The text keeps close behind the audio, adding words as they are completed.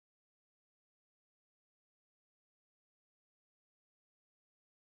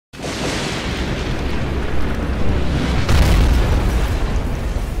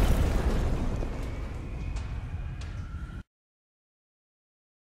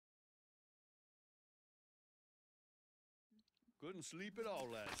Couldn't sleep at all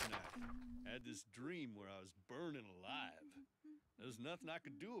last night. Had this dream where I was burning alive. There's nothing I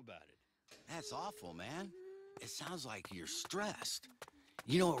could do about it. That's awful, man. It sounds like you're stressed.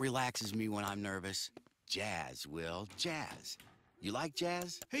 You know what relaxes me when I'm nervous? Jazz, Will. Jazz. You like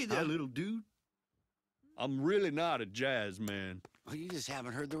jazz? Hey there, little dude. I'm really not a jazz man. Well, you just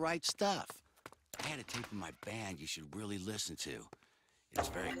haven't heard the right stuff. I had a tape of my band you should really listen to. It's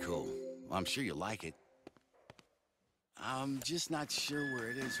very cool. Well, I'm sure you'll like it. I'm just not sure where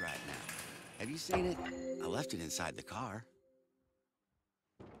it is right now. Have you seen it? I left it inside the car.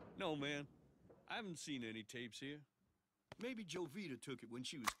 No, man. I haven't seen any tapes here. Maybe Jovita took it when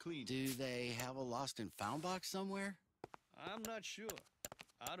she was cleaning. Do they have a lost and found box somewhere? I'm not sure.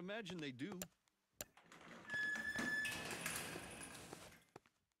 I'd imagine they do.